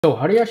So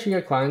how do you actually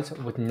get clients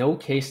with no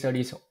case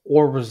studies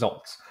or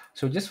results?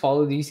 So just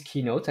follow these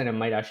keynotes and it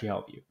might actually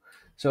help you.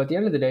 So at the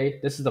end of the day,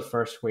 this is the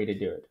first way to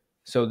do it.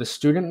 So the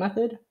student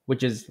method,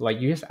 which is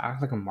like you just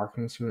act like a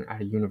marketing student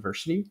at a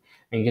university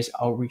and you just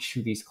outreach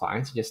to these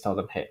clients and just tell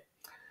them, hey,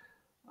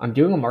 I'm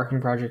doing a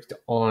marketing project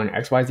on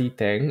XYZ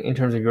thing in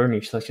terms of your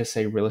niche. Let's just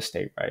say real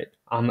estate, right?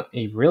 I'm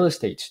a real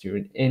estate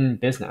student in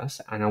business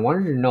and I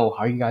wanted to know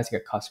how you guys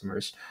get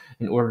customers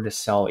in order to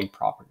sell a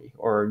property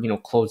or,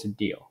 close a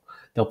deal.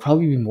 They'll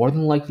probably be more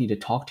than likely to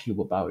talk to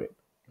you about it.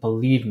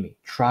 Believe me,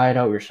 try it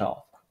out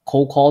yourself.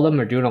 Cold call them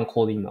or do it on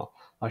cold email.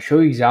 I'll show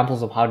you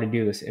examples of how to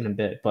do this in a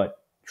bit,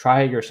 but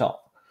try it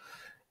yourself.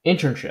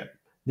 Internship.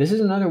 This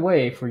is another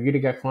way for you to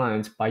get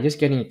clients by just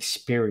getting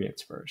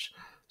experience first.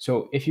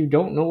 So if you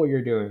don't know what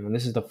you're doing, and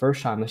this is the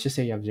first time, let's just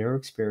say you have zero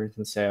experience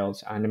in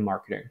sales and in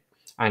marketing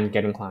and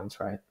getting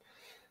clients, right?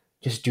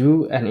 Just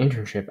do an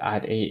internship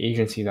at a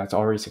agency that's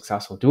already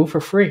successful. Do it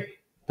for free.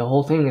 The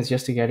whole thing is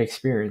just to get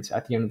experience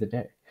at the end of the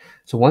day.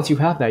 So once you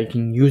have that, you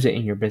can use it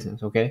in your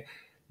business, okay?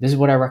 This is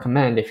what I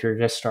recommend if you're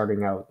just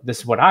starting out. This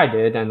is what I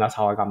did, and that's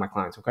how I got my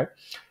clients, okay?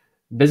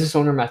 Business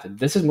owner method.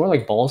 This is more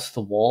like balls to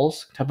the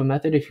walls type of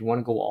method if you want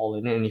to go all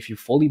in and if you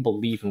fully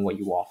believe in what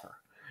you offer.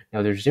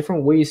 Now, there's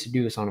different ways to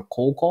do this on a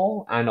cold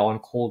call and on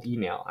cold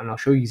email, and I'll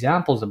show you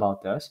examples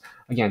about this.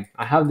 Again,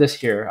 I have this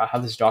here. I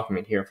have this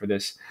document here for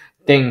this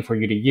thing for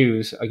you to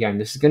use. Again,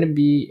 this is going to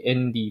be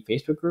in the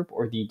Facebook group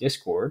or the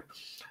Discord.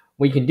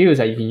 What you can do is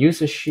that you can use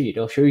this sheet.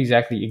 It'll show you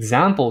exactly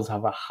examples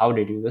of how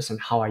to do this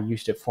and how I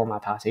used it for my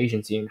past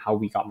agency and how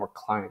we got more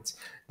clients.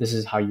 This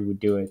is how you would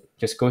do it.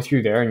 Just go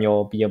through there and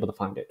you'll be able to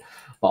find it.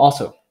 But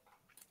also,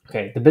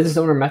 okay, the business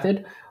owner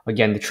method,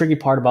 again, the tricky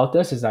part about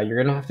this is that you're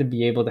going to have to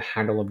be able to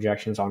handle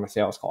objections on a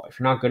sales call. If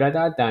you're not good at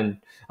that, then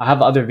I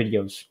have other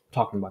videos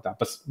talking about that.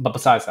 But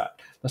besides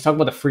that, let's talk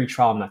about the free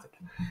trial method.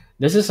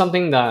 This is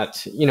something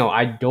that,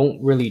 I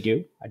don't really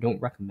do. I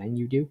don't recommend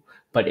you do.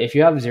 But if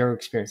you have zero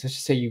experience, let's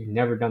just say you've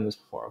never done this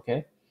before,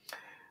 okay?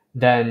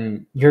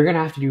 Then you're going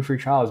to have to do free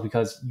trials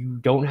because you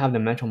don't have the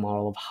mental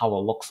model of how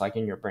it looks like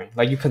in your brain.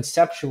 Like you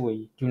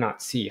conceptually do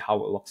not see how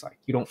it looks like.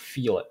 You don't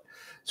feel it.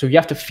 So you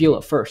have to feel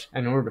it first.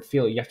 And in order to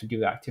feel it, you have to do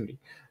the activity.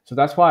 So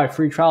that's why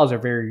free trials are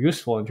very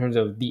useful in terms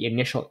of the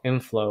initial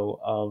inflow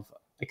of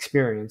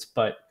experience.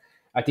 But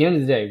at the end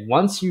of the day,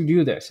 once you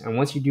do this and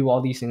once you do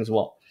all these things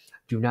well,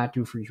 do not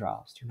do free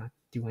trials. Do not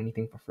do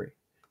anything for free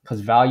because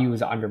value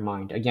is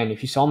undermined. Again,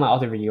 if you saw my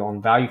other video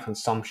on value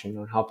consumption,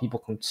 on how people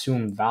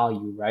consume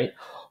value, right?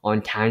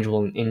 On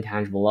tangible and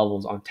intangible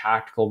levels, on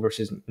tactical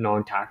versus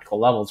non-tactical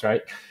levels,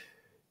 right?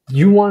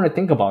 You want to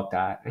think about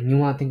that and you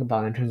want to think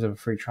about it in terms of a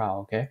free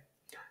trial, okay?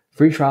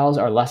 Free trials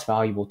are less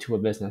valuable to a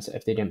business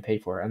if they didn't pay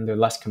for it and they're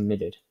less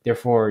committed.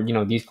 Therefore,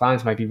 these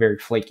clients might be very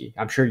flaky.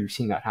 I'm sure you've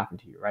seen that happen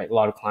to you, right? A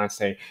lot of clients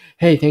say,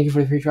 hey, thank you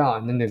for the free trial.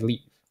 And then they leave,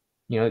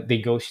 they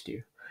ghost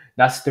you.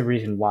 That's the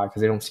reason why,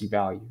 because they don't see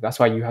value. That's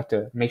why you have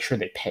to make sure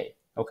they pay,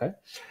 okay?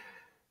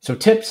 So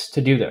tips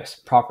to do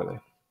this properly.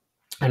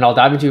 And I'll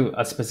dive into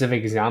a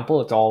specific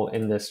example. It's all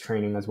in this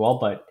training as well,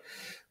 but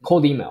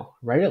cold email,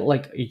 write it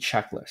like a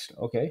checklist,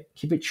 okay?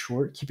 Keep it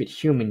short, keep it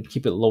human,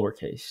 keep it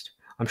lowercase.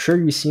 I'm sure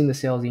you've seen the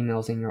sales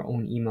emails in your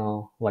own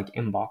email like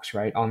inbox,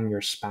 right? On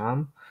your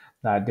spam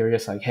that they're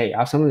just like, hey, I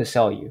have something to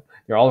sell you.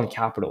 They're all in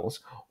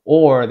capitals.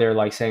 Or they're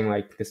like saying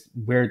like this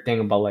weird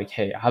thing about like,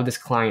 hey, I have this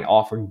client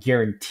offer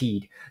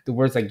guaranteed. The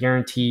words like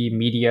guarantee,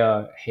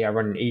 media, hey, I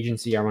run an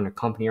agency, I run a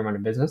company, I run a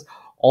business.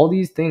 All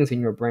these things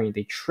in your brain,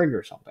 they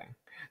trigger something.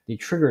 They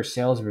trigger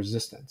sales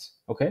resistance,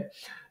 okay?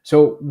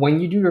 So when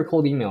you do your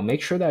cold email,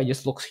 make sure that it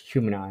just looks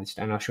humanized.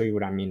 And I'll show you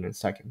what I mean in a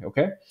second,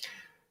 okay?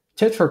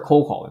 Tips for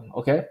cold calling,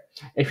 okay?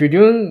 If you're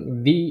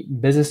doing the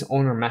business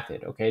owner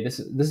method, okay, this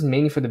is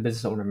mainly for the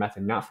business owner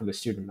method, not for the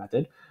student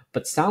method,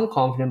 but sound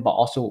confident but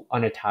also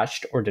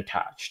unattached or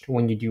detached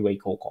when you do a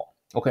cold call,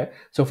 okay?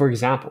 So for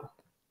example,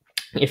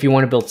 if you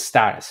want to build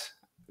status,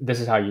 this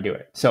is how you do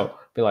it. So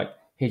be like,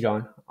 hey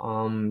John,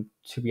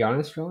 to be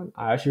honest, John,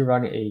 I actually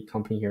run a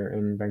company here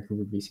in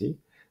Vancouver, BC,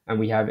 and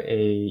we have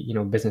a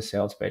business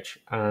sales pitch,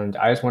 and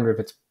I just wonder if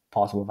it's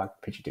possible if I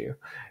could pitch it to you.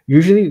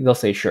 Usually they'll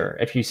say sure.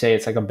 If you say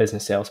it's like a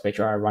business sales pitch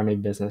or I run a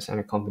business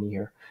and a company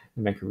here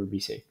in Vancouver,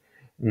 BC,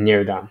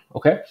 near them.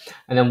 Okay.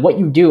 And then what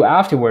you do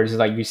afterwards is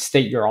like you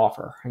state your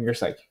offer and you're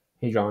just like,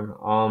 hey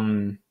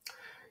John,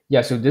 yeah,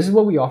 so this is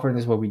what we offer and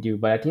this is what we do.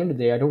 But at the end of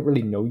the day, I don't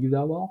really know you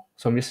that well.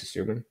 So I'm just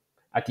assuming.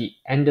 At the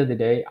end of the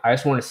day, I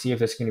just want to see if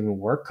this can even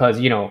work.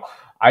 Because,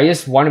 I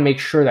just want to make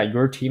sure that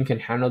your team can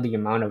handle the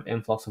amount of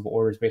influx of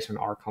orders based on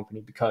our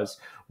company. Because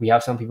we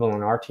have some people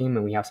on our team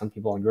and we have some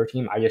people on your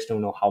team. I just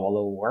don't know how well it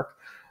will work.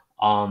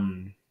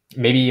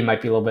 Maybe it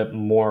might be a little bit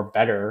more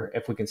better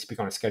if we can speak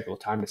on a scheduled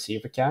time to see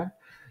if it can.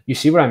 You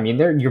see what I mean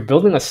there? You're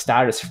building a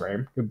status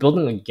frame, you're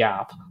building a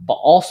gap, but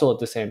also at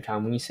the same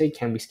time, when you say,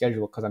 can we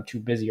schedule because I'm too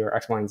busy or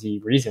X, Y, and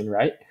Z reason,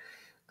 right?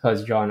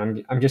 Because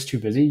John, I'm just too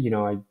busy.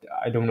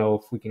 I don't know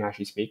if we can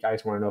actually speak. I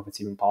just want to know if it's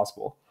even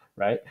possible,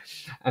 right?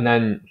 And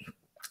then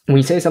when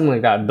you say something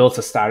like that, it builds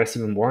a status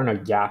even more and a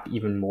gap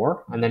even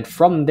more. And then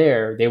from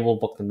there, they will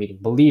book the meeting.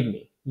 Believe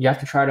me, You have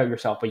to try it out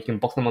yourself, but you can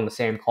book them on the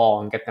same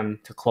call and get them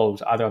to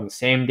close either on the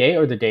same day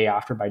or the day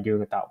after by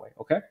doing it that way.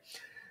 Okay.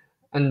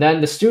 And then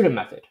the student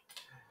method.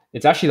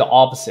 It's actually the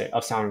opposite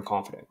of sounding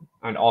confident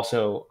and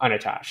also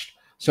unattached.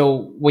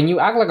 So when you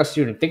act like a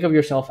student, think of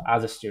yourself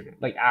as a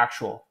student, like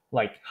actual.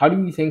 Like, how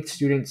do you think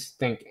students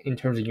think in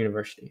terms of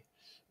university?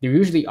 They're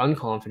usually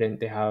unconfident.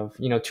 They have,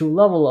 to a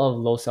level of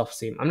low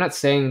self-esteem. I'm not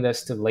saying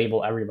this to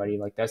label everybody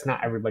like this.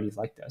 Not everybody's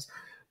like this.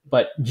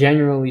 But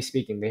generally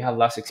speaking, they have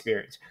less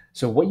experience.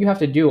 So what you have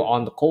to do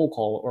on the cold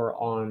call or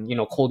on,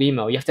 cold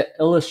email, you have to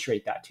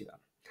illustrate that to them,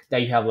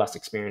 that you have less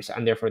experience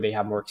and therefore they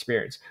have more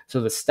experience. So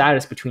the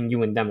status between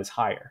you and them is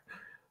higher.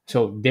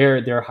 So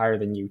they're higher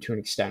than you to an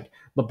extent.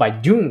 But by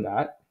doing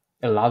that,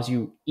 it allows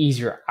you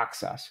easier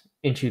access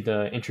into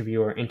the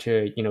interview or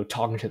into,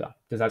 talking to them.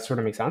 Does that sort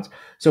of make sense?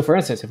 So for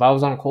instance, if I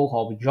was on a cold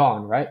call with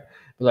John, right?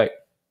 Be like,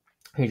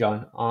 hey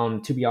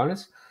John, to be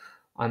honest,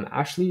 I'm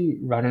actually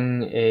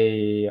running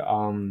a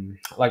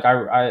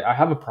I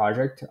have a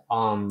project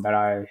that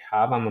I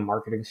have. I'm a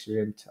marketing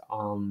student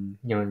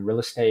in real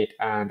estate,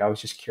 and I was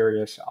just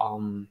curious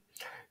how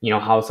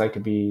it's like to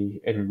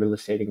be in real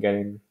estate and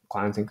getting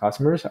clients and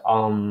customers.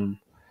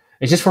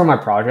 It's just for my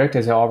project.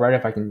 Is it all right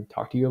if I can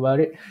talk to you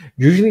about it?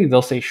 Usually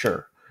they'll say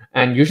sure,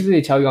 and usually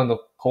they tell you on the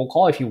cold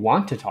call if you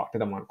want to talk to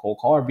them on cold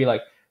call, or be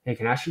like, hey,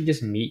 can I actually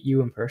just meet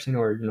you in person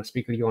or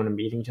speak with you on a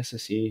meeting just to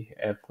see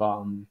if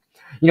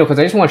because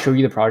I just want to show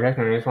you the project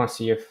and I just want to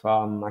see if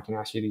I can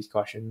ask you these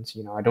questions.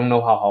 I don't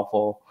know how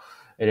helpful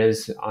it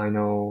is. I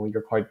know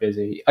you're quite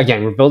busy.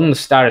 Again, we're building the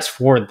status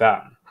for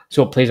them,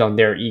 so it plays on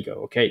their ego.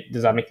 Okay,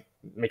 does that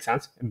make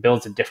sense? It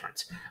builds a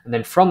difference, and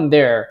then from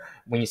there,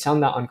 when you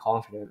sound that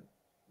unconfident,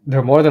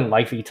 they're more than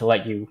likely to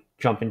let you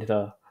jump into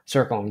the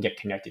circle and get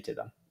connected to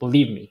them.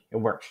 Believe me, it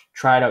works.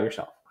 Try it out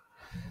yourself.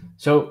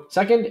 So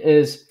second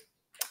is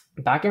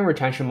backend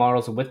retention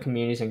models with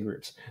communities and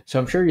groups. So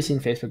I'm sure you've seen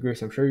Facebook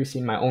groups. I'm sure you've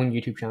seen my own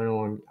YouTube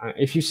channel. And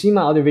if you've seen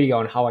my other video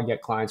on how I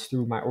get clients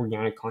through my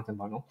organic content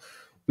funnel,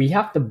 we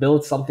have to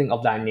build something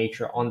of that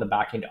nature on the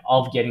back end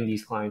of getting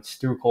these clients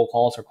through cold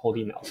calls or cold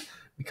emails,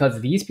 because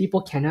these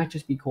people cannot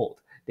just be cold.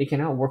 They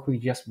cannot work with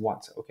you just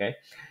once, okay?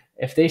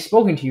 If they've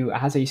spoken to you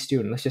as a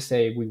student, let's just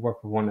say we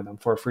work with one of them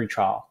for a free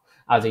trial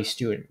as a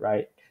student,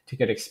 right, to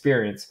get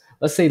experience.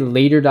 Let's say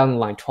later down the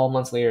line, 12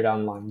 months later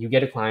down the line, you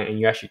get a client and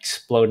you actually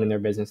explode in their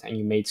business and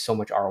you made so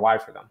much ROI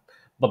for them.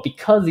 But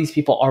because these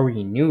people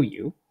already knew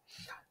you,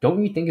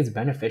 don't you think it's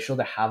beneficial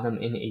to have them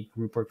in a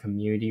group or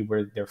community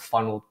where they're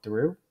funneled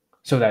through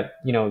so that,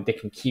 they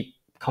can keep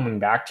coming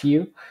back to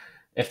you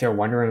if they're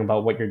wondering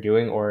about what you're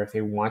doing or if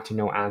they want to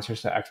know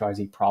answers to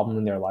XYZ problem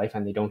in their life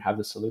and they don't have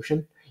the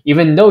solution?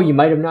 Even though you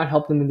might have not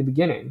helped them in the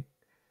beginning,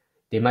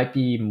 they might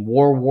be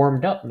more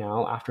warmed up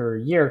now after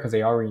a year because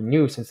they already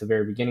knew since the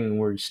very beginning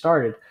where you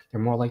started. They're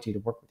more likely to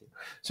work with you.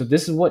 So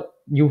this is what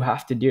you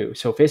have to do.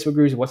 So Facebook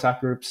groups, WhatsApp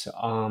groups,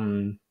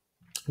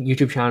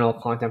 YouTube channel,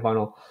 content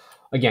funnel.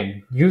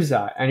 Again, use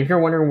that. And if you're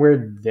wondering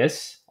where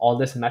all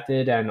this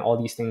method and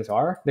all these things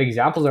are, the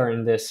examples are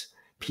in this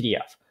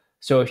PDF.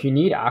 So if you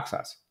need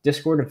access,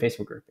 Discord and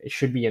Facebook group, it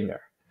should be in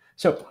there.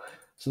 So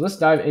let's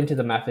dive into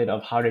the method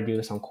of how to do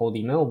this on cold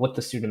email with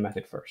the student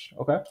method first,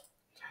 okay?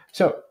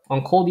 So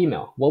on cold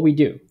email, what we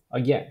do,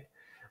 again,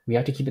 we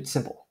have to keep it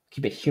simple,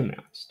 keep it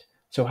humanized.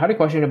 So how to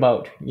question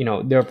about,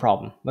 their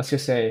problem. Let's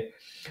just say,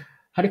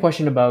 how to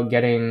question about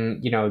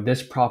getting,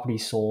 this property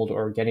sold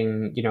or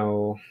getting,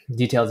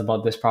 details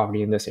about this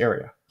property in this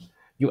area.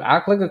 You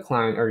act like a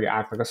client or you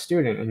act like a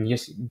student and you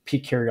just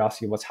pique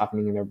curiosity of what's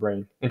happening in their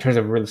brain in terms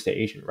of a real estate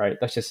agent, right?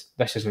 That's just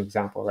an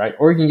example, right?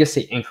 Or you can just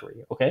say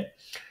inquiry, okay?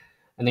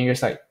 And then you're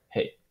just like,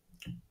 hey,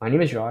 my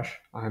name is Josh.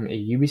 I'm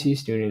a UBC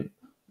student,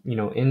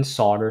 in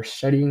solder,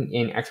 studying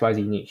in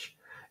XYZ niche,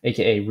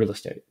 aka real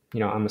estate.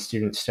 I'm a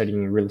student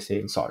studying in real estate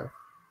in solder.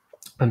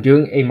 I'm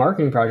doing a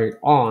marketing project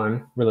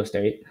on real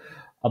estate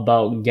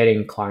about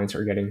getting clients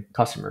or getting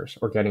customers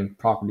or getting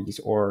properties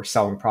or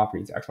selling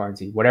properties, X, Y, and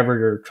Z, whatever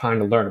you're trying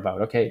to learn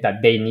about, okay,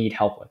 that they need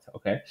help with,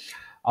 okay?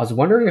 I was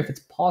wondering if it's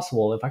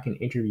possible if I can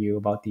interview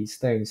about these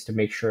things to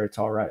make sure it's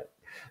all right.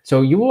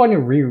 So you want to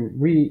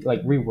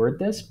reword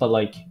this, but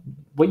like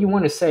what you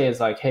want to say is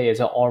like, hey, is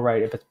it all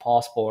right if it's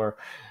possible, or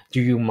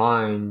do you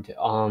mind?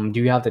 Do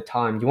you have the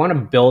time? You want to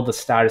build the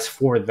status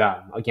for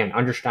them. Again,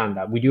 understand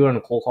that we do it on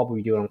a cold call, but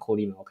we do it on cold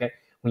email. Okay,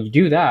 when you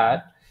do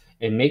that,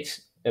 it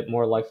makes it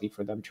more likely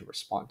for them to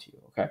respond to you.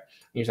 Okay, and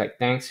you're just like,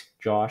 thanks,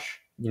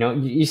 Josh.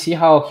 You see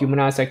how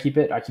humanized I keep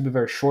it. I keep it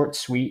very short,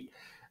 sweet,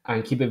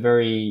 and keep it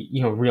very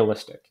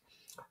realistic.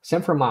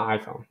 Sent from my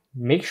iPhone.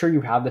 Make sure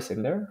you have this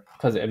in there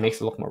because it makes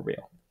it look more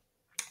real.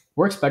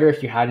 Works better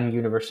if you had a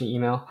university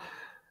email.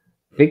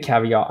 Big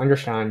caveat,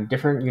 understand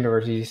different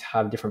universities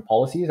have different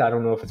policies. I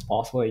don't know if it's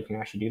possible that you can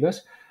actually do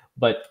this,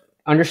 but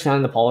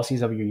understand the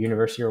policies of your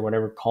university or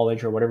whatever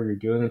college or whatever you're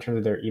doing in terms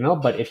of their email.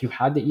 But if you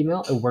had the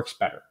email, it works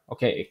better.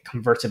 Okay, it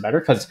converts it better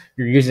because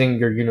you're using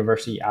your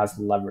university as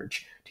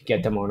leverage to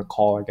get them on a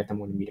call or get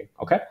them on a meeting.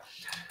 Okay,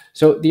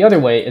 so the other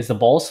way is the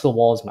balls to the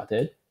walls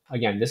method.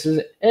 Again, this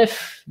is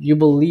if you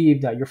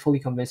believe that you're fully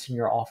convinced in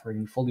your offer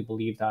and you fully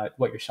believe that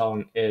what you're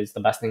selling is the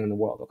best thing in the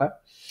world, okay?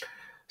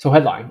 So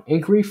headline,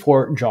 inquiry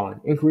for John,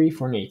 inquiry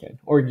for Nathan,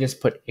 or just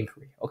put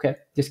inquiry, okay?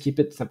 Just keep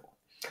it simple.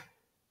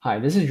 Hi,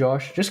 this is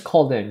Josh, just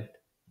called in,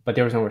 but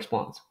there was no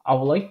response. I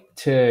would like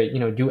to,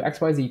 do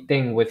XYZ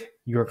thing with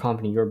your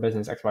company, your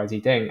business,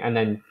 XYZ thing, and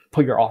then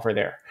put your offer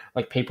there,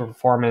 like pay per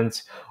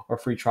performance or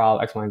free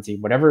trial, X, Y, and Z,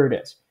 whatever it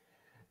is.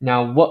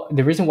 Now, what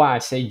the reason why I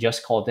say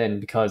just called in,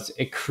 because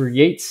it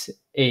creates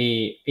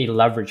a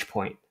leverage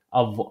point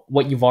of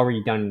what you've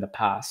already done in the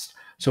past.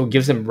 So it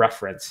gives them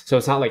reference. So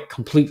it's not like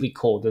completely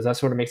cold. Does that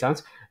sort of make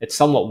sense? It's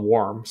somewhat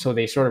warm. So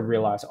they sort of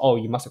realize, oh,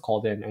 you must have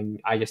called in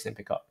and I just didn't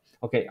pick up.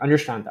 Okay,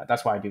 understand that.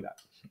 That's why I do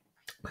that.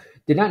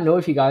 Did not know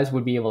if you guys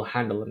would be able to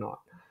handle it or not.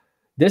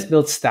 This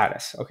builds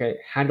status, okay?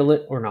 Handle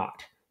it or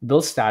not.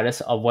 Builds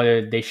status of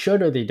whether they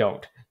should or they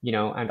don't,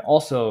 and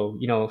also,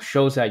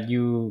 shows that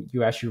you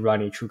actually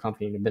run a true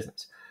company in a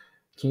business.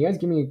 Can you guys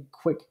give me a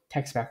quick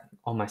text back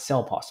on my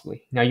cell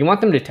possibly? Now you want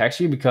them to text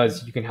you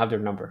because you can have their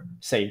number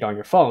saved on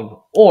your phone,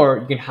 or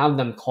you can have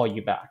them call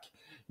you back.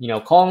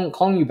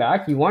 Calling you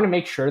back, you want to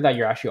make sure that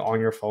you're actually on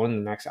your phone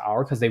in the next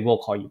hour because they will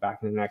call you back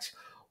in the next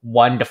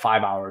 1 to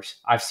 5 hours.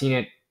 I've seen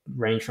it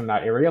range from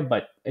that area,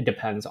 but it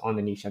depends on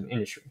the niche and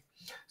industry.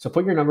 So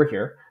put your number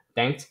here,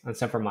 thanks, and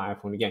send from my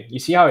iPhone again. You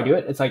see how I do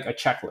it? It's like a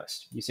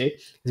checklist. You see?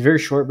 It's very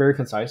short, very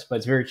concise, but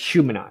it's very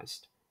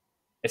humanized.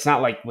 It's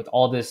not like with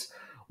all this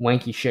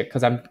wanky shit,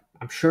 because I'm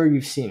sure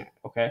you've seen it,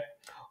 okay?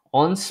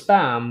 On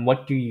spam,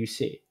 what do you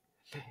see?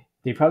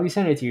 They probably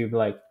send it to you, be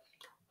like,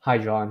 hi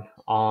John,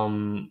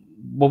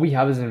 what we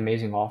have is an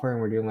amazing offer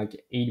and we're doing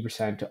like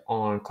 80%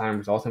 on client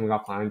results, and we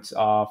got clients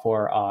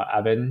for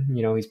Evan,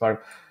 he's part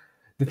of.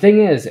 The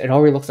thing is, it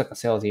already looks like a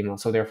sales email,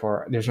 so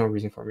therefore there's no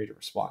reason for me to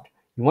respond.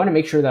 You want to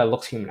make sure that it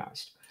looks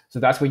humanized. So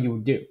that's what you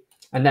would do.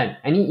 And then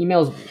any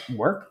emails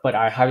work, but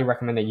I highly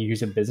recommend that you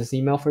use a business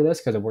email for this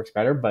because it works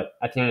better. But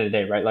at the end of the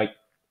day, right, like,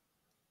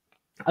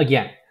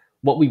 again,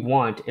 what we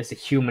want is to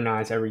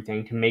humanize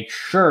everything to make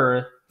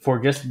sure for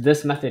just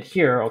this method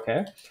here,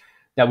 okay,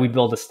 that we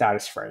build a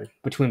status frame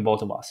between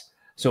both of us.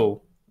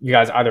 So you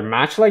guys either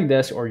match like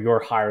this or you're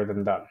higher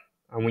than them.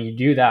 And when you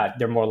do that,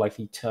 they're more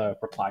likely to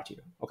reply to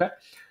you, okay?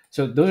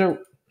 So those are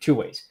two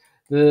ways.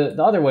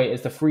 The other way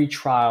is the free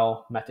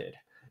trial method.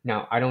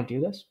 Now, I don't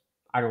do this.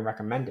 I don't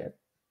recommend it.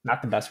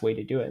 Not the best way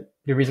to do it.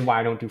 The reason why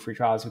I don't do free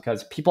trials is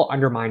because people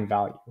undermine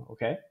value,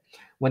 okay?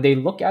 When they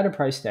look at a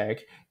price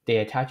tag, they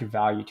attach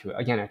value to it.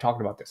 Again, I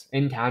talked about this,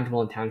 intangible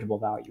and tangible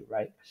value,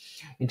 right?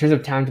 In terms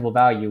of tangible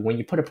value, when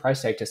you put a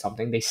price tag to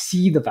something, they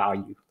see the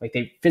value, like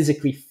they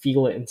physically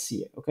feel it and see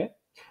it, okay?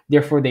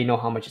 Therefore, they know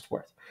how much it's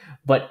worth.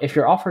 But if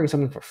you're offering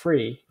something for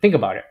free, think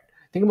about it.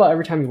 Think about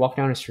every time you walk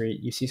down the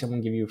street, you see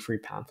someone give you a free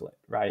pamphlet,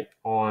 right?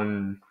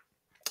 On,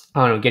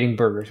 I don't know, getting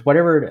burgers,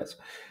 whatever it is.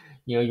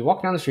 You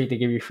walk down the street, they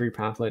give you a free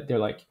pamphlet. They're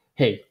like,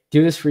 hey,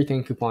 do this free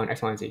thing coupon,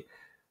 X, Y, and Z.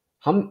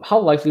 How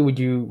likely would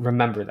you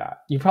remember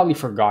that? You probably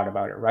forgot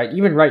about it, right?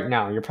 Even right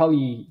now, you're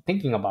probably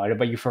thinking about it,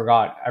 but you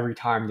forgot every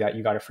time that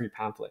you got a free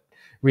pamphlet.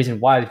 Reason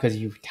why is because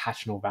you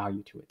attach no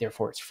value to it.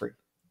 Therefore, it's free,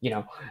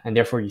 and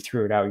therefore you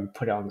threw it out. You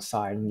put it on the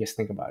side and you just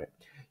think about it.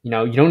 You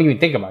don't even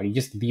think about it. You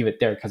just leave it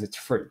there because it's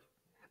free.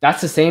 That's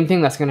the same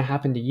thing that's going to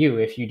happen to you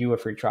if you do a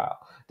free trial.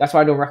 That's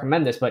why I don't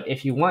recommend this. But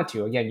if you want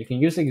to, again, you can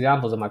use the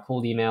examples of my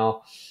cold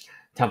email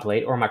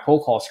template or my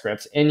cold call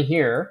scripts in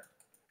here.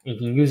 You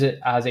can use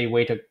it as a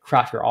way to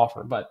craft your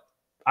offer. But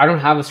I don't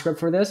have a script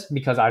for this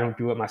because I don't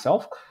do it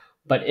myself.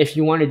 But if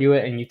you want to do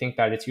it and you think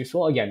that it's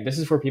useful, again, this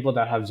is for people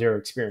that have zero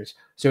experience.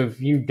 So if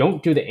you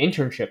don't do the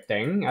internship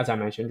thing, as I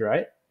mentioned,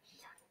 right,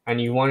 and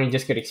you want to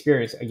just get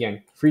experience,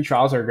 again, free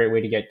trials are a great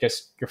way to get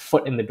just your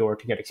foot in the door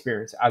to get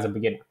experience as a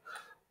beginner.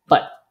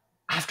 But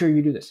after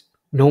you do this,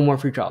 no more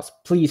free trials.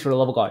 Please, for the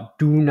love of God,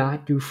 do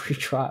not do free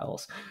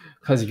trials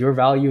because your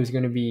value is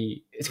going to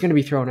be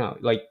thrown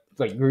out. Like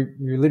you're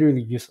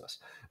literally useless.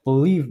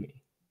 Believe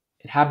me,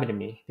 it happened to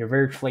me. They're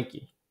very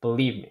flaky.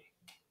 Believe me.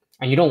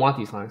 And you don't want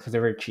these lines because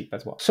they're very cheap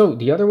as well. So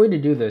the other way to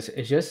do this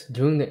is just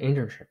doing the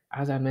internship.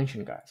 As I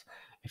mentioned, guys,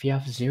 if you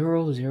have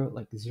zero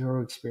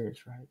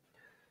experience, right?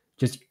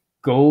 Just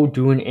go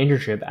do an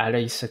internship at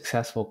a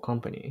successful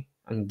company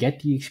and get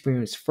the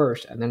experience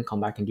first and then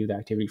come back and do the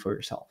activity for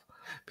yourself.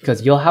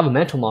 Because you'll have a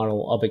mental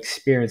model of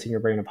experience in your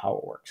brain of how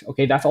it works.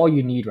 Okay, that's all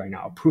you need right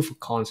now, proof of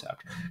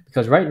concept.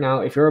 Because right now,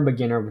 if you're a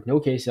beginner with no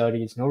case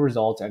studies, no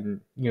results, and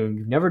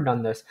you've never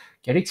done this,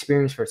 get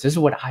experience first. This is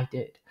what I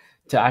did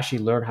to actually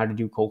learn how to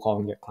do cold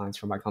calling and get clients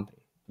for my company.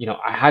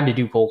 I had to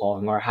do cold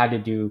calling or I had to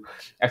do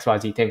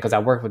XYZ thing because I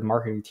worked with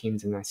marketing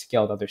teams and I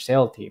scaled other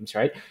sales teams,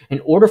 right?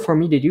 In order for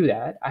me to do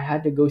that, I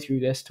had to go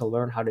through this to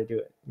learn how to do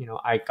it.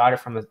 I got it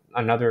from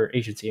another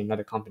agency,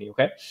 another company,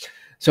 okay?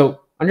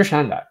 So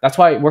understand that. That's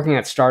why working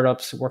at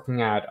startups,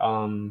 working at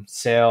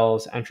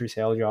entry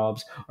sales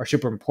jobs are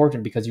super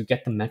important because you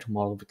get the mental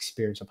model of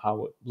experience of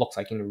how it looks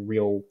like in a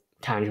real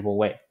tangible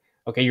way.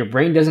 Okay, your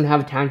brain doesn't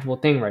have a tangible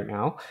thing right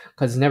now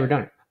because it's never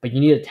done it. but you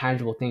need a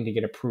tangible thing to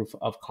get a proof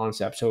of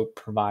concept. So it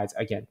provides,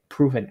 again,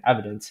 proof and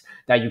evidence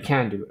that you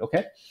can do it.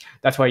 Okay,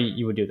 that's why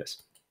you would do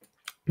this.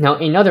 Now,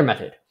 another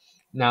method.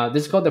 Now,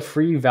 this is called the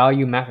free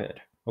value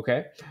method.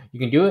 Okay, you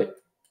can do it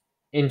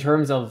in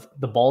terms of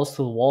the balls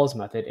to the walls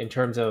method, in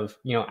terms of,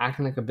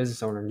 acting like a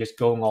business owner and just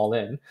going all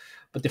in.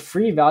 But the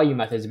free value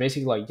method is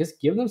basically like, just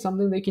give them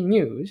something they can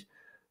use,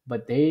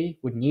 but they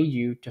would need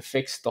you to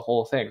fix the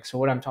whole thing. So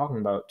what I'm talking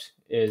about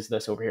is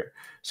this over here.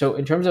 So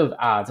in terms of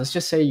ads, let's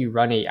just say you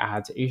run a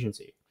ads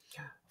agency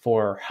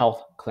for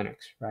health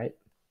clinics, right?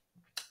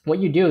 What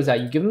you do is that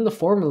you give them the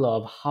formula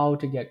of how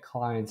to get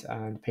clients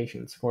and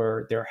patients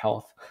for their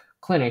health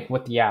clinic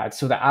with the ads.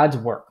 So the ads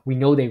work. We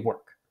know they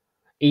work.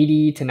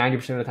 80 to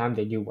 90% of the time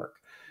they do work.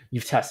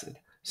 You've tested.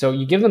 So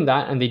you give them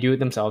that and they do it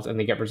themselves and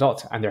they get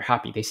results and they're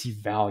happy. They see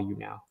value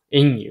now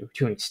in you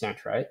to an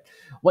extent, right?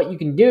 What you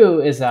can do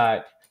is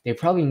that they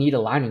probably need a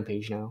landing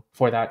page now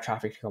for that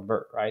traffic to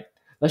convert, right?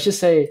 Let's just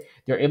say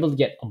they're able to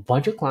get a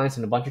bunch of clients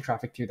and a bunch of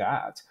traffic through the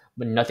ads,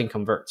 but nothing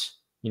converts.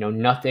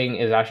 Nothing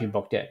is actually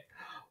booked in.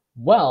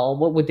 Well,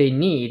 what would they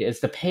need is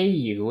to pay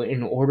you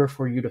in order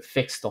for you to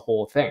fix the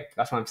whole thing.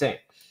 That's what I'm saying.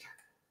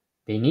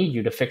 They need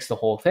you to fix the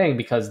whole thing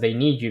because they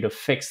need you to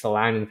fix the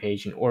landing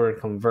page in order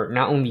to convert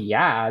not only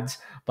ads,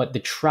 but the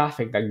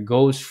traffic that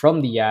goes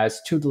from the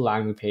ads to the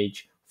landing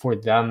page for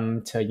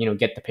them to,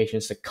 get the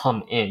patients to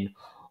come in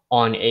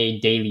on a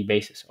daily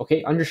basis.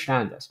 Okay,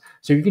 understand this.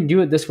 So you can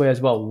do it this way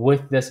as well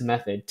with this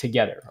method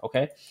together.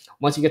 Okay,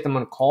 once you get them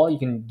on a call, you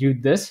can do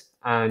this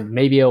and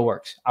maybe it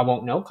works. I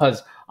won't know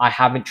because I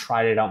haven't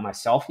tried it out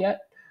myself yet.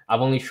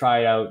 I've only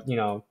tried out,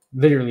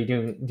 literally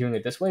doing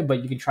it this way,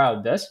 but you can try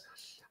out this.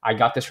 I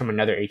got this from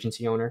another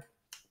agency owner.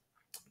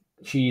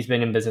 She's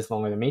been in business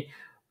longer than me,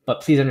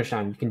 but please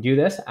understand, you can do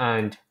this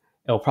and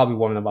it'll probably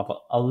warm them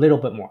up a little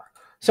bit more.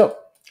 So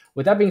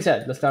with that being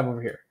said, let's dive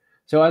over here.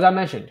 So as I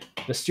mentioned,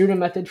 the student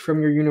method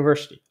from your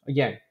university,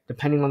 again,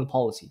 depending on the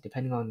policy,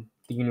 depending on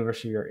the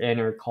university you're in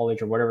or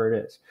college or whatever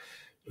it is,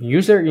 you can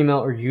use their email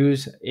or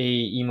use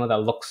a email that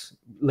looks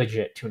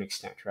legit to an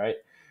extent, right?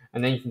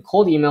 And then you can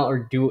cold email or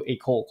do a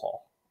cold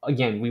call.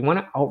 Again, we want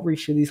to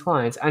outreach to these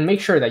clients and make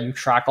sure that you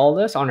track all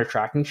this on a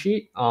tracking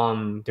sheet.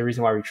 The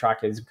reason why we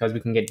track it is because we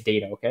can get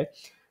data, okay?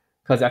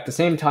 Because at the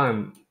same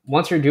time,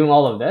 once you're doing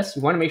all of this,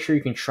 you want to make sure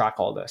you can track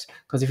all this.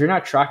 Because if you're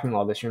not tracking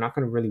all this, you're not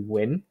going to really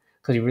win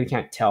because you really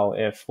can't tell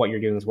if what you're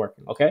doing is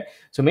working, okay?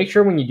 So make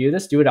sure when you do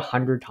this, do it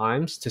 100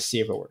 times to see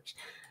if it works.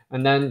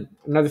 And then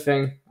another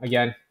thing,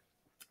 again,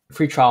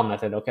 free trial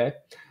method, okay?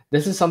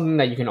 This is something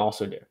that you can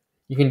also do.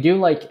 You can do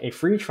like a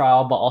free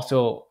trial, but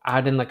also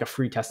add in like a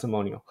free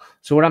testimonial.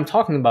 So what I'm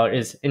talking about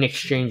is an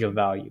exchange of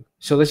value.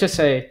 So let's just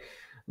say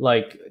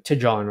like to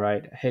John,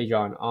 right? Hey,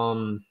 John,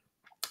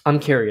 I'm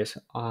curious.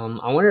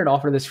 I wanted to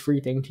offer this free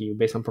thing to you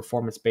based on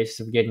performance basis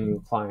of getting you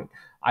a client.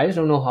 I just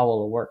don't know how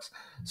well it works.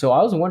 So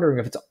I was wondering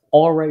if it's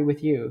all right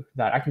with you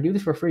that I can do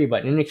this for free,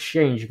 but in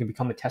exchange, you can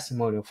become a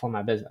testimonial for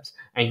my business.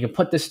 And you can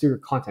put this through your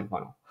content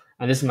funnel.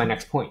 And this is my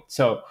next point.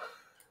 So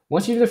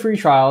once you do the free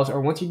trials,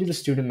 or once you do the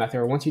student method,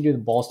 or once you do the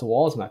balls to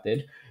walls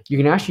method, you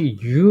can actually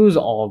use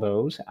all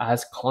those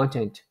as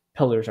content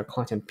pillars or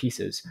content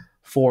pieces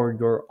for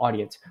your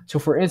audience. So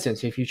for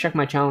instance, if you check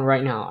my channel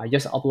right now, I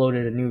just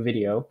uploaded a new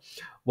video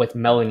with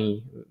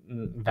Melanie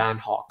Van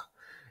Hawk.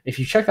 If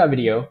you check that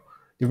video,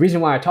 the reason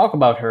why I talk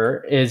about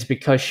her is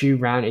because she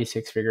ran a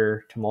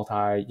 6-figure to multi,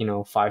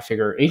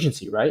 5-figure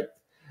agency, right?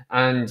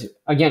 And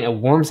again, it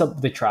warms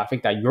up the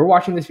traffic that you're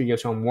watching this video.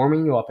 So I'm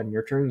warming you up and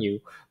nurturing you,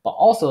 but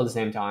also at the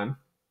same time,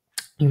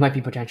 you might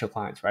be potential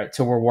clients, right?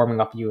 So we're warming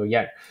up you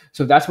again.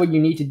 So that's what you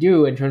need to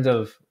do in terms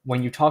of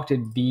when you talk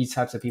to these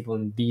types of people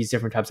in these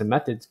different types of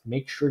methods,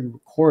 make sure you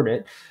record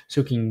it so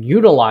you can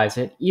utilize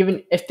it.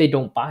 Even if they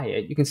don't buy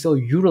it, you can still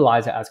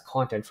utilize it as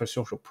content for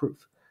social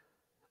proof.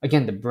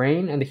 Again, the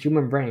brain and the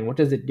human brain, what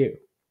does it do?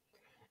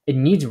 It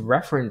needs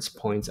reference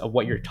points of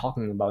what you're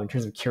talking about in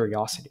terms of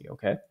curiosity,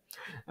 okay?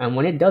 And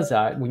when it does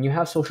that, when you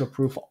have social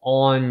proof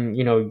on,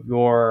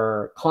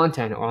 your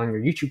content or on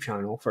your YouTube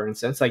channel, for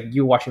instance, like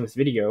you watching this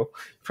video,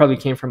 probably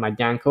came from my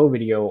Danco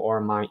video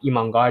or my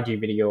Imangaji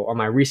video or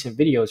my recent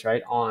videos,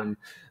 right, on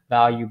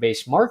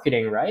value-based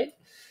marketing, right?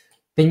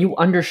 Then you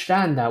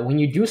understand that when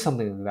you do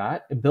something like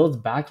that, it builds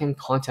back-end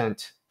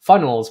content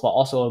funnels, but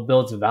also it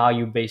builds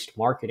value-based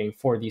marketing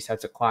for these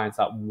types of clients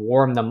that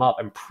warm them up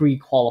and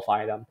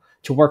pre-qualify them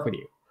to work with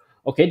you.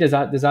 Okay, does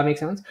that make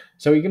sense?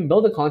 So you can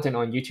build the content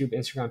on YouTube,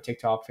 Instagram,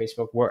 TikTok,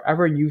 Facebook,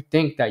 wherever you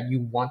think that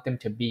you want them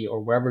to be or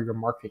wherever your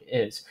market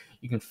is.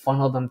 You can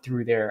funnel them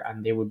through there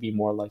and they would be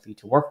more likely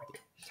to work with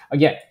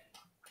you.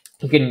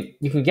 Again,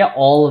 you can get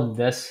all of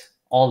this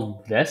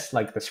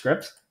like the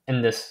scripts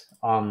in this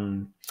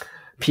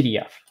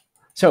PDF.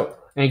 So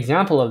an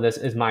example of this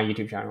is my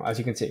YouTube channel, as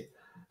you can see.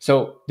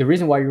 So the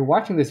reason why you're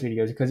watching this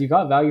video is because you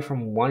got value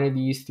from one of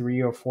these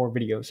 3 or 4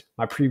 videos,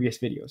 my previous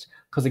videos.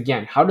 Because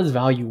again, how does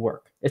value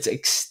work? It's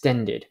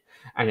extended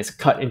and it's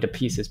cut into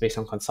pieces based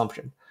on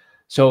consumption.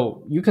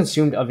 So you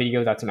consumed a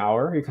video that's an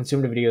hour, you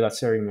consumed a video that's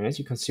 30 minutes,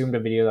 you consumed a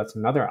video that's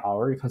another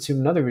hour, you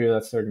consumed another video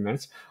that's 30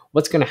 minutes.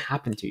 What's going to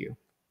happen to you?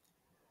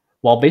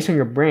 Well, based on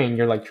your brain,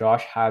 you're like,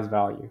 Josh has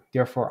value.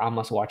 Therefore, I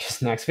must watch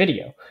his next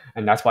video.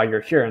 And that's why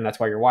you're here and that's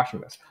why you're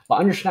watching this. But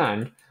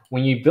understand,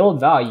 when you build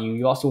value,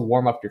 you also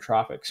warm up your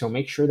traffic. So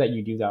make sure that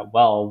you do that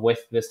well with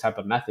this type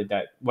of method,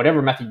 that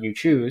whatever method you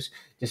choose,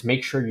 just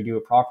make sure you do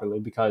it properly.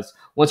 Because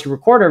once you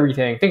record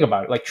everything, think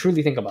about it, like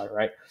truly think about it,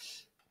 right?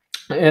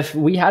 If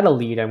we had a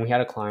lead and we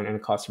had a client and a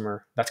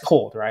customer that's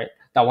cold, right?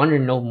 That wanted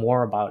to know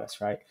more about us,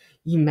 right?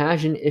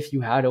 Imagine if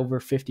you had over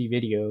 50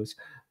 videos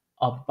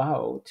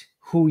about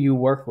who you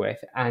work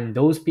with, and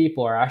those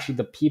people are actually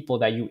the people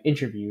that you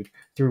interviewed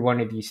through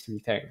one of these three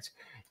things.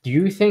 Do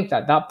you think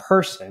that that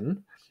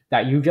person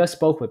that you just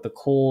spoke with, the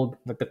cold,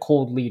 like the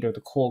cold lead or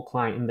the cold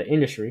client in the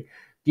industry,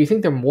 do you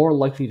think they're more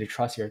likely to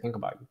trust you or think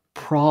about you?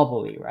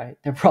 Probably, right?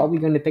 They're probably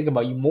going to think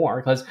about you more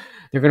because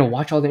they're going to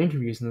watch all the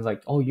interviews and it's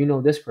like, oh, you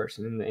know this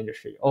person in the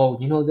industry. Oh,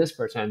 you know this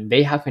person. And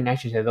they have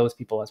connections to those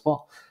people as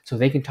well. So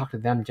they can talk to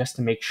them just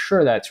to make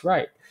sure that's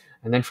right.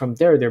 And then from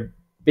there, they're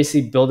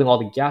basically building all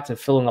the gaps and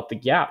filling up the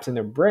gaps in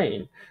their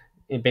brain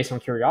based on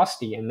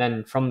curiosity. And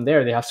then from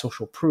there, they have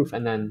social proof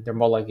and then they're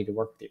more likely to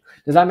work with you.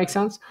 Does that make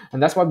sense?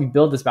 And that's why we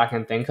build this back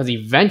end thing, because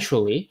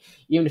eventually,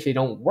 even if they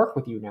don't work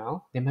with you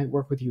now, they might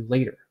work with you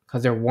later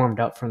because they're warmed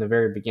up from the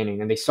very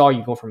beginning and they saw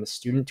you go from a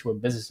student to a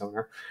business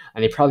owner,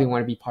 and they probably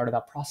want to be part of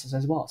that process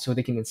as well so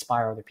they can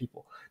inspire other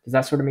people. Does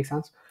that sort of make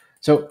sense?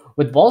 So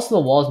with balls to the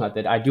walls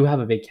method, I do have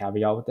a big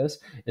caveat with this,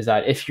 is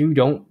that if you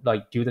don't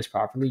like do this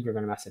properly, you're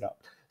going to mess it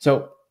up.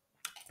 So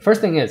first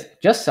thing is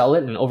just sell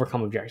it and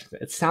overcome objections.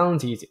 It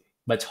sounds easy,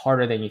 but it's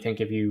harder than you think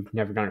if you've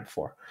never done it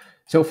before.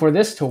 So for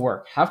this to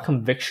work, have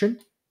conviction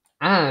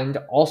and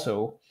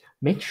also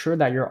make sure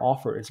that your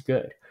offer is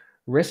good.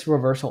 Risk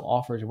reversal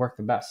offers work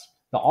the best.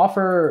 The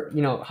offer,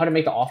 how to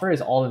make the offer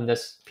is all in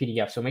this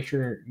PDF. So make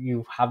sure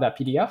you have that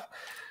PDF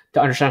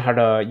to understand how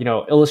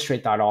to,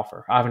 illustrate that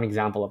offer. I have an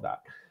example of that.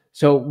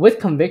 So with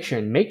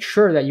conviction, make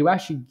sure that you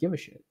actually give a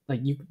shit.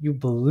 Like you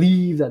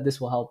believe that this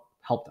will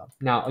help them.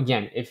 Now,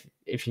 again, if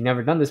you've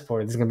never done this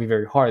before, this is going to be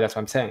very hard. That's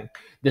what I'm saying.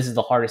 This is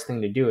the hardest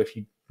thing to do if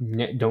you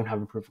don't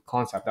have a proof of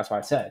concept. That's why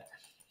I said,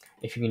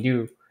 if you can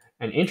do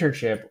an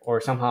internship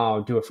or somehow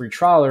do a free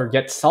trial or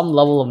get some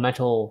level of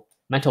mental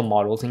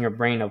models in your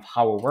brain of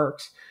how it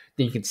works,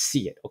 then you can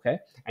see it, okay?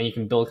 And you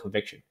can build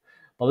conviction.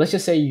 But let's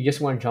just say you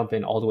just want to jump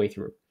in all the way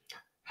through.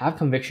 Have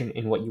conviction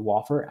in what you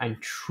offer and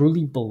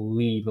truly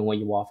believe in what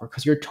you offer,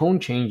 because your tone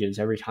changes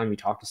every time you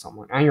talk to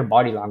someone and your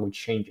body language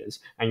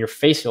changes and your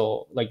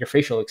facial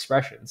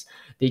expressions,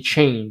 they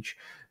change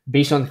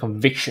based on the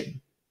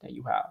conviction that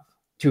you have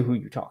to who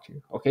you talk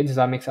to. Okay, does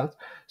that make sense?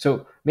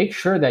 So make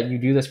sure that you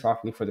do this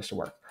properly for this to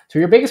work. So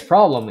your biggest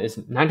problem is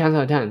 9 times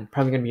out of 10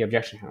 probably going to be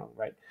objection handling,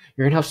 right?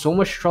 You're going to have so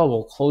much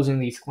trouble closing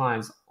these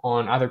clients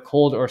on either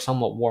cold or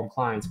somewhat warm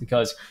clients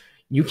because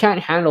you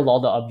can't handle all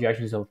the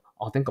objections of,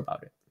 I'll think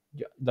about it.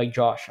 Like,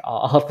 Josh,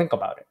 I'll think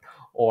about it.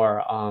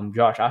 Or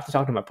Josh, I have to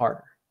talk to my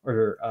partner.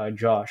 Or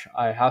Josh,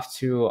 I have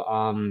to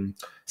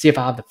see if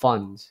I have the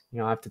funds.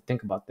 I have to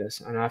think about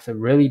this and I have to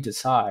really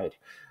decide.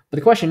 But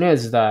the question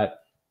is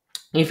that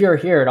if you're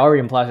here, it already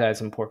implies that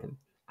it's important.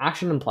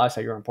 Action implies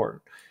that you're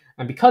important.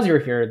 And because you're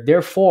here,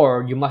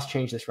 therefore, you must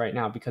change this right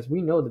now, because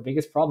we know the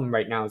biggest problem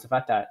right now is the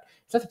fact that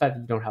it's not the fact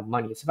that you don't have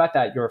money. It's the fact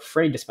that you're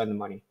afraid to spend the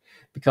money.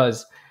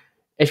 Because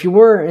if you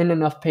were in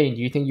enough pain,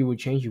 do you think you would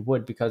change? You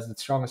would, because the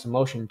strongest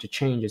emotion to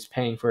change is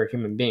paying for a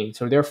human being.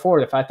 So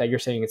therefore, the fact that you're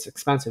saying it's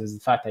expensive is the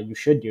fact that you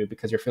should do it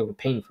because you're feeling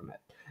pain from it.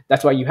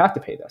 That's why you have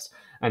to pay this.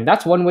 And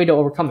that's one way to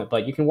overcome it.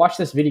 But you can watch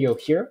this video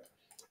here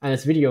and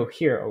this video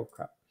here. Oh,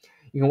 crap.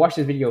 You can watch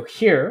this video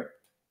here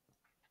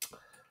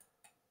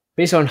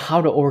based on how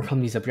to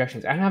overcome these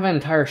objections. I have an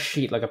entire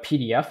sheet, like a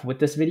PDF with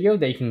this video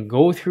that you can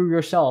go through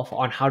yourself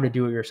on how to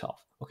do it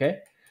yourself, okay?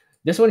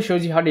 This one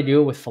shows you how to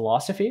do it with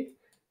philosophy.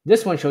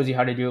 This one shows you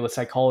how to do it with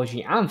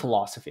psychology and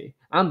philosophy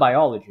and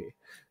biology.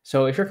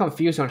 So if you're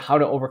confused on how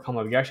to overcome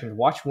objections,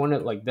 watch one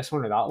like this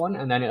one or that one,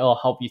 and then it'll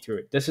help you through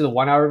it. This is a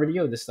 1 hour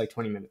video. This is like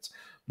 20 minutes.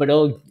 But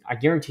I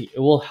guarantee it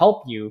will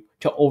help you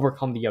to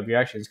overcome the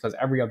objections, because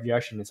every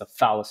objection is a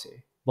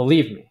fallacy.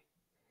 Believe me.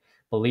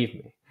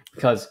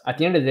 Because at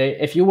the end of the day,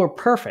 if you were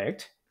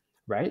perfect,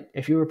 right?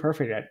 If you were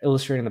perfect at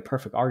illustrating the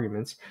perfect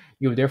arguments,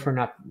 you would therefore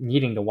not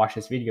needing to watch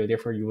this video.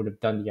 Therefore, you would have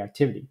done the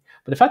activity.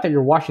 But the fact that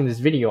you're watching this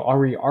video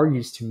already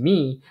argues to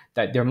me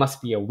that there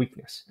must be a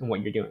weakness in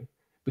what you're doing,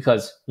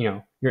 because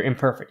you're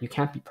imperfect. You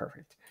can't be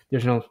perfect.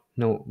 There's no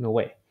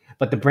way.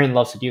 But the brain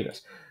loves to do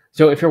this.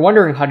 So if you're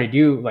wondering how to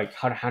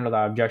handle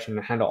that objection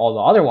and handle all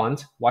the other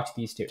ones, watch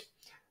these two,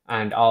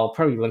 and I'll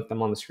probably link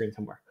them on the screen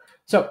somewhere.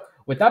 So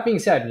with that being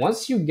said,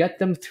 once you get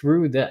them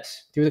through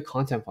the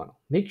content funnel,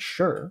 make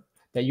sure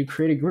that you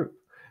create a group.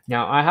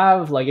 Now, I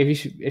have, like,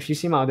 if you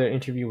see my other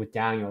interview with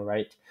Daniel,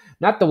 right?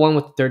 Not the one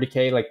with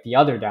 30K, like the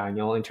other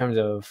Daniel, in terms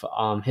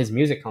of his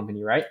music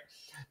company, right?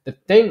 The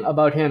thing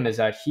about him is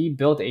that he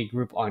built a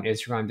group on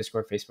Instagram,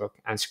 Discord, Facebook,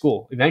 and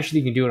school.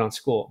 Eventually, you can do it on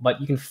school,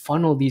 but you can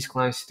funnel these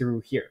clients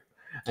through here.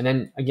 And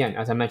then, again,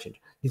 as I mentioned,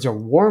 these are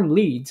warm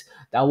leads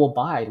that will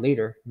buy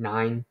later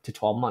 9 to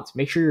 12 months.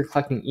 Make sure you're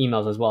collecting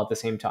emails as well at the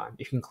same time.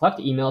 If you can collect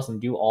emails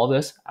and do all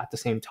this at the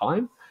same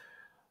time,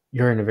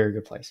 you're in a very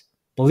good place.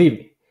 Believe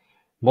me,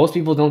 most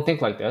people don't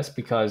think like this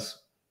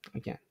because,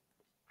 again,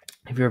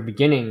 if you're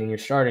beginning and you're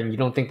starting, you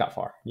don't think that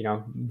far. You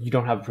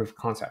don't have a proof of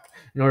concept.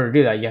 In order to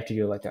do that, you have to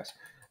do it like this.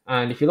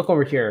 And if you look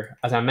over here,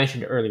 as I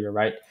mentioned earlier,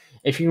 right?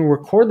 If you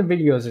record the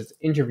videos as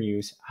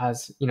interviews,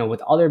 as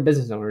with other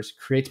business owners,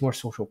 creates more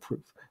social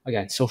proof.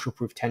 Again, social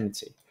proof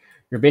tendency.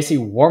 You're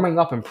basically warming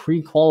up and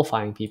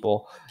pre-qualifying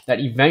people that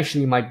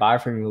eventually might buy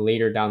from you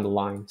later down the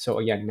line. So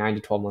again, 9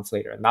 to 12 months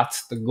later, and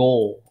that's the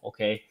goal.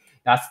 Okay,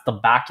 that's the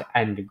back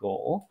end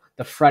goal.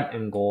 The front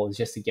end goal is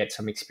just to get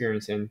some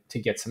experience in, to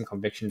get some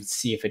conviction, to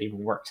see if it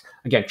even works.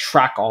 Again,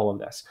 track all of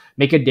this.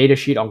 Make a data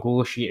sheet on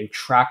Google Sheet and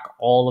track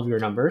all of your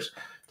numbers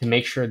to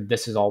make sure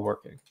this is all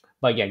working.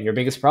 But again, your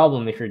biggest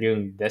problem if you're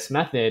doing this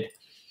method,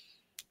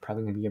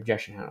 probably going to be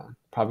objection handling,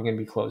 probably going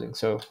to be closing.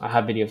 So I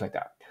have videos like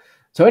that.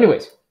 So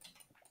anyways,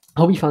 I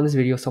hope you found this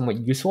video somewhat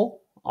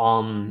useful.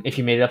 If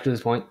you made it up to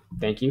this point,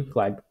 thank you.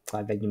 Glad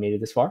that you made it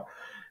this far.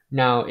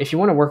 Now, if you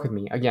want to work with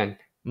me, again,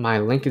 my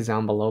link is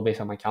down below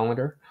based on my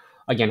calendar.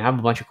 Again, I have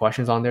a bunch of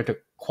questions on there to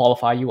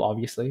qualify you,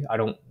 obviously. I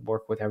don't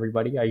work with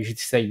everybody. I usually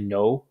say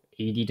no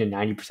 80 to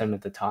 90%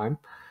 of the time,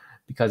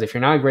 because if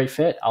you're not a great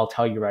fit, I'll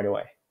tell you right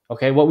away.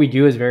 Okay, what we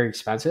do is very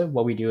expensive.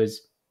 What we do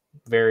is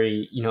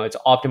very, it's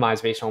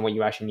optimized based on what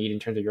you actually need in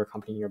terms of your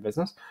company and your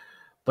business.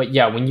 But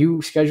yeah, when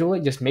you schedule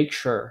it, just make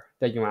sure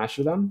that you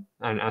answer them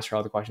and answer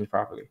all the questions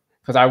properly,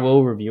 because I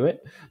will review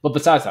it. But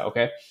besides that,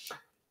 okay,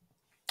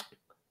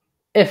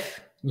 if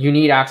you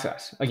need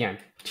access, again,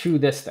 to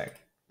this thing,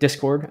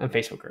 Discord and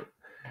Facebook group,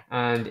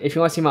 and if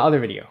you want to see my other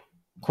video,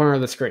 corner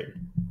of the screen,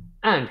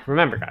 and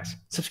remember, guys,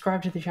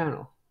 subscribe to the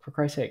channel. For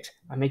Christ's sakes,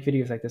 I make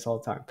videos like this all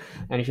the time.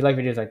 And if you like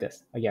videos like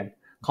this, again,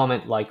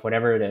 comment, like,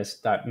 whatever it is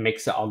that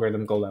makes the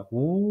algorithm go like,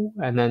 woo,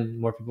 and then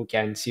more people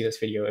can see this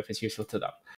video if it's useful to them.